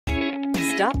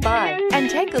Stop by and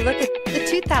take a look at the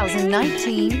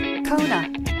 2019 Kona.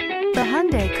 The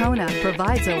Hyundai Kona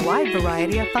provides a wide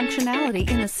variety of functionality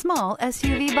in a small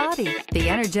SUV body.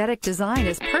 The energetic design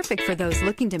is perfect for those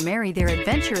looking to marry their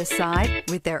adventurous side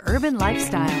with their urban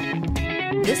lifestyle.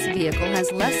 This vehicle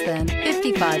has less than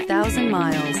 55,000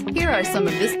 miles. Here are some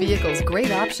of this vehicle's great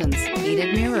options: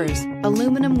 heated mirrors,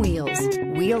 aluminum wheels,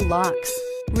 wheel locks,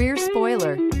 rear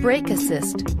spoiler, brake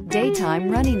assist,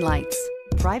 daytime running lights,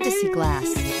 privacy glass,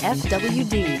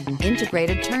 FWD,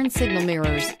 integrated turn signal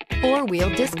mirrors, four-wheel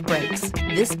disc brakes.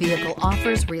 This vehicle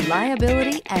offers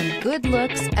reliability and good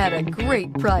looks at a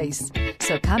great price.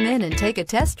 So come in and take a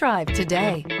test drive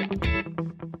today.